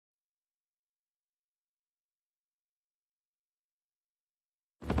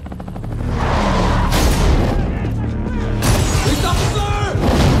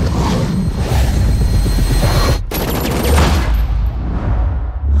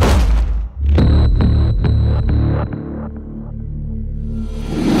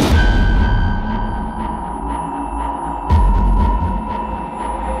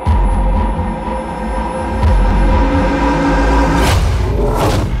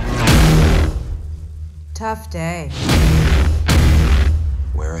Tough day.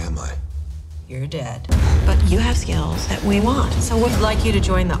 Where am I? You're dead. But you have skills that we want. So we'd like you to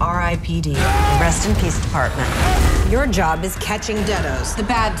join the R.I.P.D, the Rest in Peace Department. Your job is catching deados, the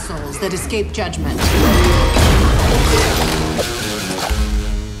bad souls that escape judgment.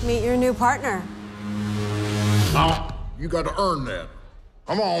 Meet your new partner. Now, you got to earn that.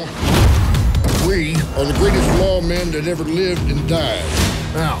 Come on. We are the greatest lawmen that ever lived and died.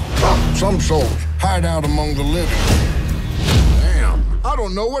 Now, some souls hide out among the living. Damn, I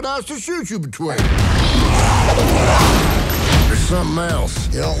don't know what else to shoot you between. There's something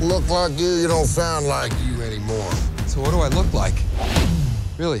else. You don't look like you don't sound like you anymore. So what do I look like?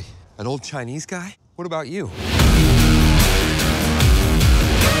 Really? An old Chinese guy? What about you?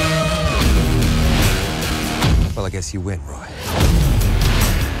 Well, I guess you win, Roy.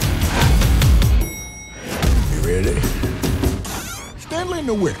 You ready? Stanley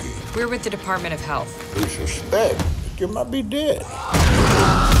Nowicki. We're with the Department of Health. We suspect that you might be dead.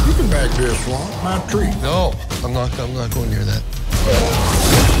 You can back this one. My treat. No, I'm not going near that.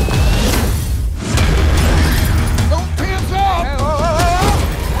 Don't piss off!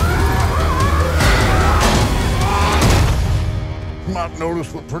 You might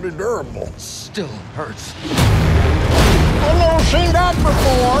notice we're pretty durable. Still hurts. I've never seen that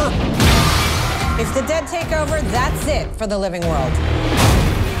before. If the dead take over, that's it for the living world.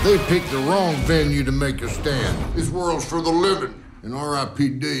 They picked the wrong venue to make a stand. This world's for the living, and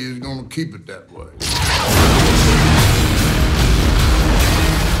R.I.P.D is gonna keep it that way.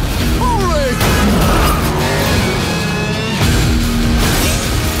 Holy!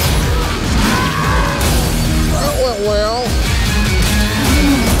 That went well.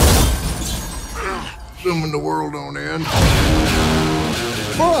 Assuming the world don't end.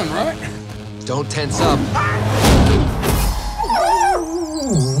 Fun, right? Don't tense up.